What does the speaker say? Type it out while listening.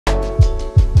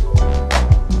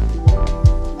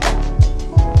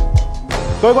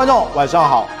各位观众，晚上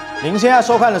好！您现在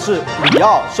收看的是李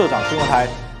奥社长新闻台，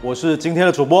我是今天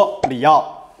的主播李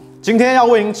奥。今天要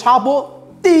为您插播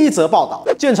第一则报道，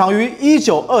建厂于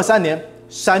1923年，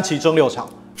山崎蒸馏厂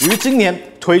于今年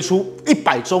推出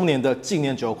100周年的纪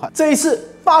念酒款。这一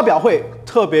次发表会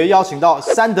特别邀请到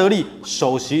三得利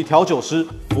首席调酒师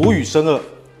福宇生二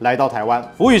来到台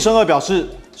湾。福宇生二表示，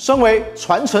身为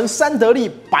传承三得利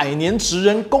100年职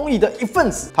人工艺的一份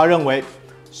子，他认为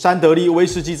三得利威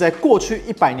士忌在过去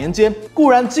100年间固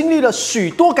然经历了许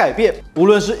多改变，无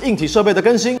论是硬体设备的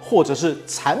更新，或者是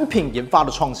产品研发的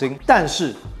创新，但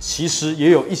是其实也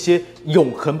有一些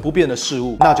永恒不变的事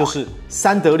物，那就是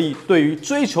三得利对于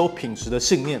追求品质的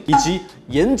信念以及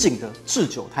严谨的制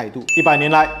酒态度，100年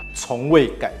来从未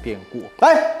改变过。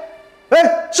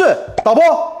是导播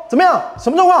怎么样？什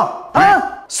么状况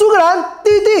啊？苏格兰低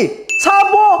地插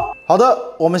播。好的，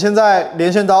我们现在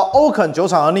连线到欧肯酒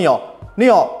厂的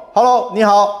Neil。Neil，Hello， 你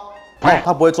好。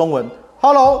他不会中文。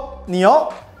Hello， Neil，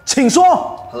 请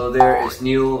说。Hello there, it's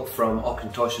Neil from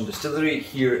Auchentoshan Distillery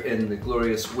here in the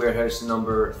glorious warehouse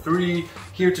number 3,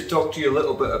 here to talk to you a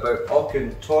little bit about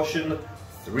Auchentoshan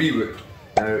 3-wood.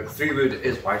 Now, 3-wood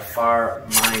is by far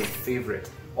my favourite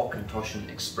Auchentoshan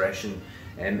expression.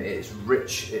 It is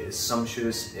rich, it is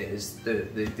sumptuous, it is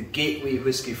the gateway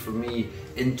whisky for me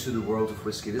into the world of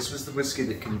whisky. This was the whisky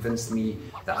that convinced me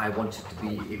that I wanted to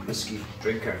be a whisky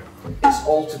drinker. It's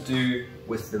all to do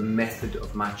with the method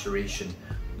of maturation.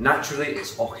 Naturally,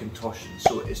 it's Auchentoshan,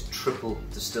 so it's triple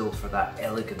distilled for that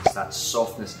elegance, that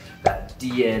softness, that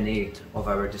DNA of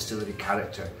our distillery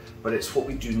character. But it's what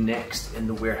we do next in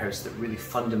the warehouse that really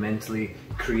fundamentally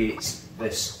creates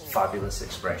this fabulous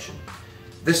expression.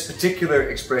 This particular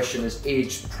expression is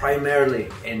aged primarily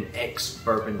in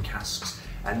ex-bourbon casks,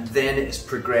 and then it is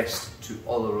progressed to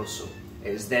Oloroso.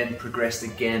 It is then progressed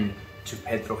again to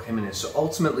Pedro Jimenez. So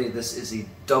ultimately this is a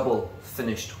double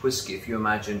finished whiskey. If you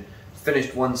imagine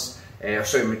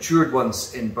matured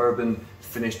once in bourbon,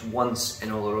 finished once in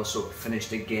Oloroso,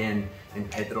 finished again in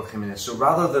Pedro Jimenez. So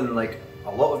rather than like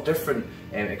a lot of different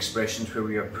expressions where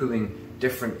we are pulling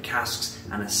different casks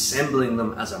and assembling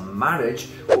them as a marriage,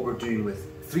 what we're doing with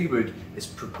 3-wood is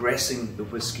progressing the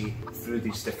whiskey through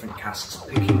these different casks,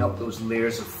 picking up those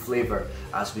layers of flavour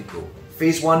as we go.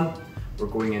 Phase 1, we're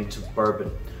going into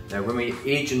bourbon. Now when we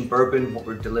age in bourbon, what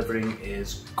we're delivering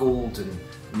is golden,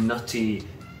 nutty,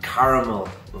 caramel.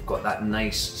 We've got that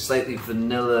nice, slightly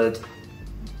vanillaed,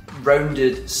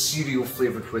 rounded, cereal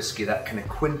flavoured whiskey, that kind of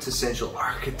quintessential,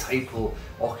 archetypal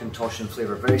Auchentoshan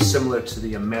flavour, very similar to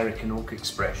the American oak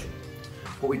expression.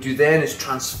 What we do then is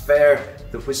transfer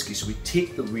the whiskey. So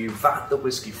we vat the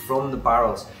whiskey from the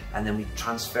barrels and then we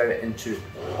transfer it into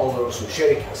Oloroso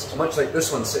sherry casks, much like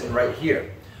this one sitting right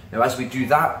here. Now as we do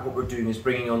that, what we're doing is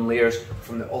bringing on layers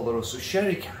from the Oloroso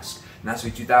sherry cask. And as we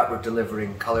do that, we're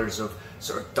delivering colours of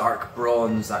sort of dark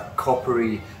bronze, that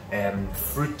coppery,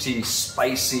 fruity,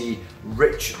 spicy,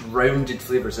 rich, rounded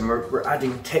flavours. And we're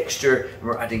adding texture and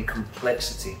we're adding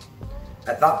complexity.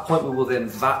 At that point, we will then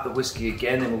vat the whiskey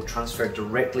again and we'll transfer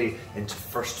directly into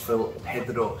first fill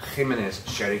Pedro Jimenez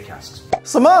sherry casks.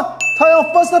 什么？他用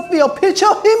first fill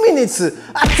Pedro Jimenez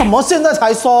啊？怎么现在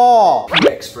才说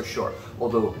PX for short,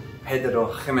 although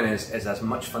Pedro Jimenez is as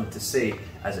much fun to say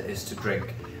as it is to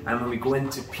drink. And when we go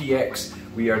into PX,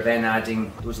 we are then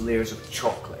adding those layers of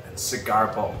chocolate and cigar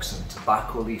box and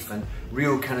tobacco leaf and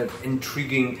real kind of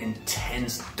intriguing,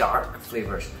 intense, dark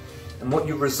flavours. And what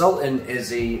you result in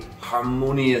is a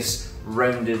harmonious,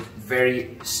 rounded,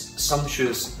 very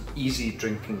sumptuous, easy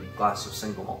drinking glass of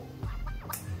single malt.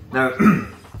 Now,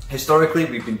 historically,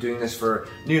 we've been doing this for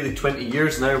nearly 20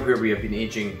 years now, where we have been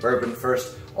aging bourbon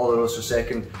first, Oloroso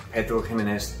second, Pedro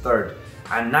Jimenez third.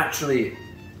 And naturally,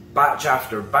 batch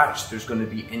after batch, there's going to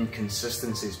be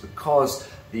inconsistencies because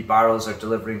the barrels are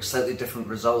delivering slightly different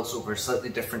results over slightly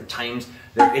different times.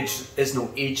 There is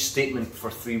no age statement for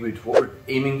 3-wood. What we're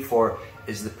aiming for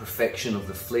is the perfection of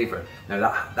the flavour. Now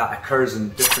that occurs in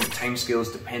different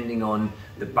timescales depending on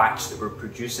the batch that we're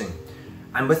producing.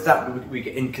 And with that, we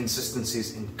get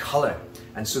inconsistencies in colour.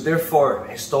 And so therefore,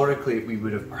 historically, we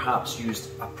would have perhaps used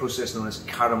a process known as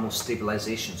caramel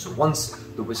stabilisation. So once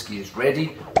the whiskey is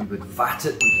ready, we would vat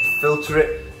it, we would filter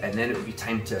it, and then it would be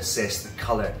time to assess the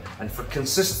colour. And for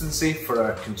consistency, for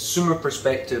our consumer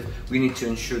perspective, we need to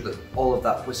ensure that all of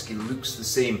that whiskey looks the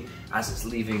same as it's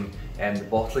leaving the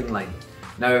bottling line.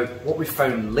 Now, what we've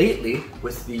found lately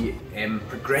with the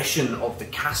progression of the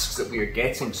casks that we are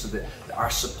getting, so that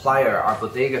our supplier, our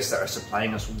bodegas that are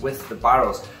supplying us with the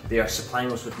barrels, they are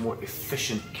supplying us with more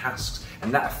efficient casks.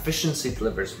 And that efficiency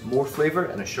delivers more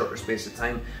flavour in a shorter space of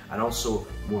time and also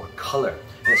more colour.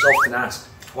 And it's often asked,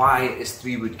 Why is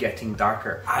 3 wood getting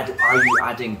darker? Are you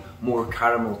adding more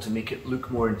caramel to make it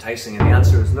look more enticing? And the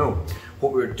answer is no.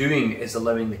 What we're doing is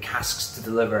allowing the casks to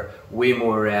deliver way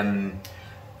more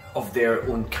of their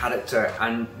own character,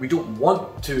 and we don't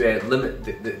want to limit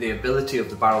the ability of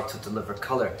the barrel to deliver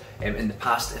colour. In the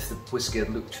past, if the whisky had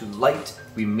looked too light,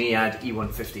 we may add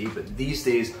E150, but these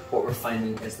days what we're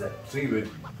finding is that 3 wood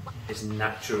is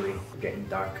naturally getting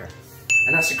darker.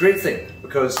 And that's a great thing,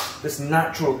 because this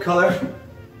natural colour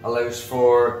allows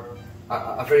for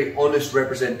a very honest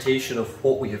representation of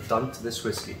what we have done to this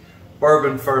whisky.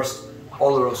 Bourbon first,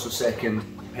 Oloroso second,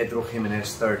 Pedro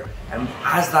Jimenez third. And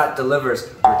as that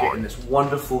delivers, we're getting this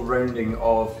wonderful rounding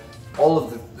of all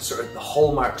of the sort of the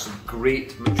hallmarks of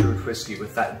great matured whisky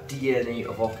with that DNA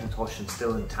of Auchentoshan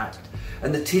still intact.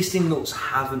 And the tasting notes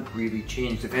haven't really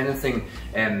changed. If anything,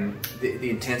 the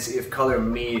intensity of colour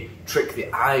may trick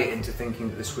the eye into thinking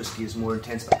that this whisky is more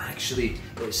intense, but actually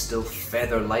it is still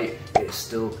feather light, it is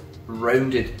still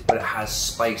rounded, but it has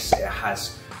spice, it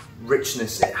has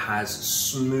richness, it has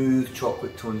smooth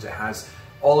chocolate tones, it has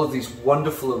all of these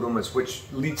wonderful aromas, which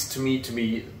leads to me to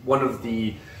be one of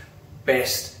the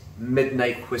best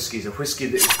midnight whiskies, a whisky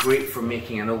that is great for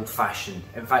making an old-fashioned.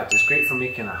 In fact, it's great for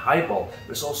making a highball,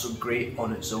 but it's also great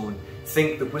on its own.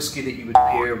 Think the whisky that you would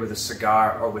pair with a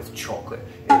cigar or with chocolate.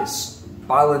 It's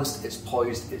balanced, it's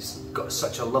poised, it's got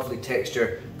such a lovely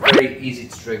texture, very easy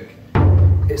to drink.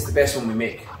 It's the best one we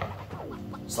make.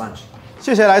 Slange.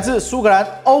 谢谢来自苏格兰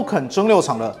欧肯蒸馏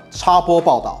厂的插播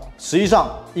报道。实际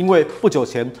上，因为不久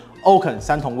前欧肯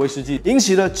三桶威士忌引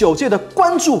起了酒界的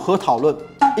关注和讨论，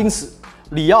因此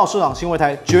里奥社长新闻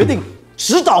台决定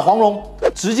直捣黄龙，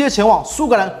直接前往苏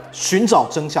格兰寻找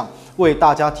真相，为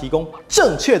大家提供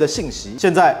正确的信息。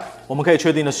现在我们可以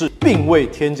确定的是，并未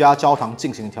添加焦糖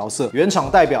进行调色。原厂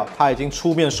代表他已经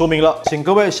出面说明了，请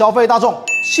各位消费大众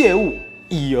切勿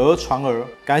以讹传讹。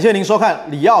感谢您收看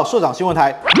里奥社长新闻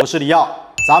台，我是里奥，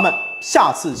咱们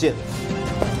下次见。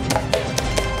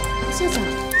社长，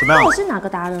怎么样？到底是哪个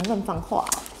达人乱放话？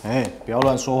不要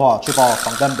乱说话，去把我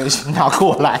防弹背心拿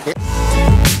过来。